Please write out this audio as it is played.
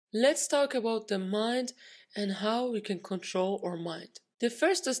Let's talk about the mind and how we can control our mind. The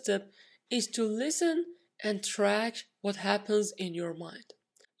first step is to listen and track what happens in your mind.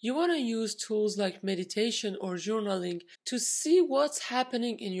 You want to use tools like meditation or journaling to see what's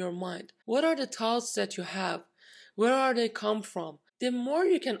happening in your mind. What are the thoughts that you have? Where are they come from? The more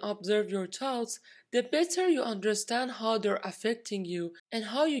you can observe your thoughts, the better you understand how they're affecting you and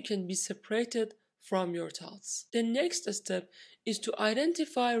how you can be separated from your thoughts. The next step is to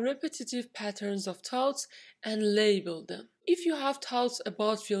identify repetitive patterns of thoughts and label them. If you have thoughts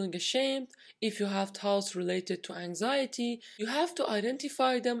about feeling ashamed, if you have thoughts related to anxiety, you have to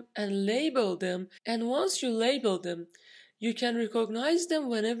identify them and label them, and once you label them, you can recognize them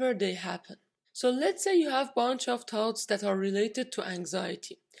whenever they happen. So let's say you have a bunch of thoughts that are related to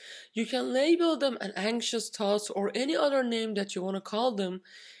anxiety. You can label them an anxious thoughts or any other name that you want to call them,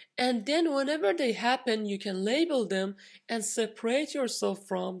 and then whenever they happen, you can label them and separate yourself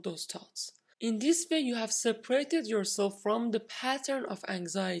from those thoughts. In this way, you have separated yourself from the pattern of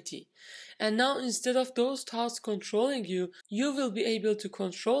anxiety. And now instead of those thoughts controlling you, you will be able to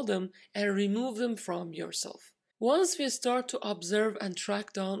control them and remove them from yourself. Once we start to observe and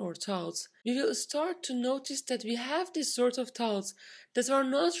track down our thoughts, we will start to notice that we have these sort of thoughts that are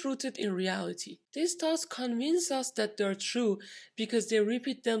not rooted in reality. These thoughts convince us that they're true because they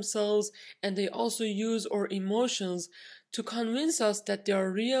repeat themselves, and they also use our emotions to convince us that they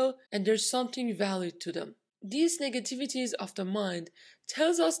are real and there's something valid to them. These negativities of the mind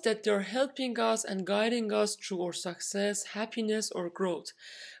tells us that they're helping us and guiding us through our success, happiness, or growth.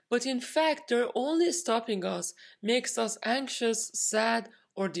 But in fact, they're only stopping us, makes us anxious, sad,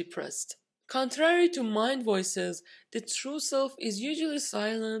 or depressed. Contrary to mind voices, the true self is usually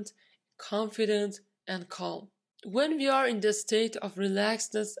silent, confident, and calm. When we are in the state of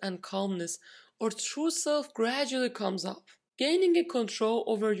relaxedness and calmness, our true self gradually comes up. Gaining a control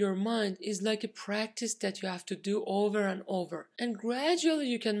over your mind is like a practice that you have to do over and over, and gradually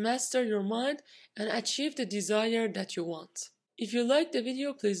you can master your mind and achieve the desire that you want. If you liked the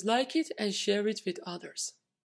video, please like it and share it with others.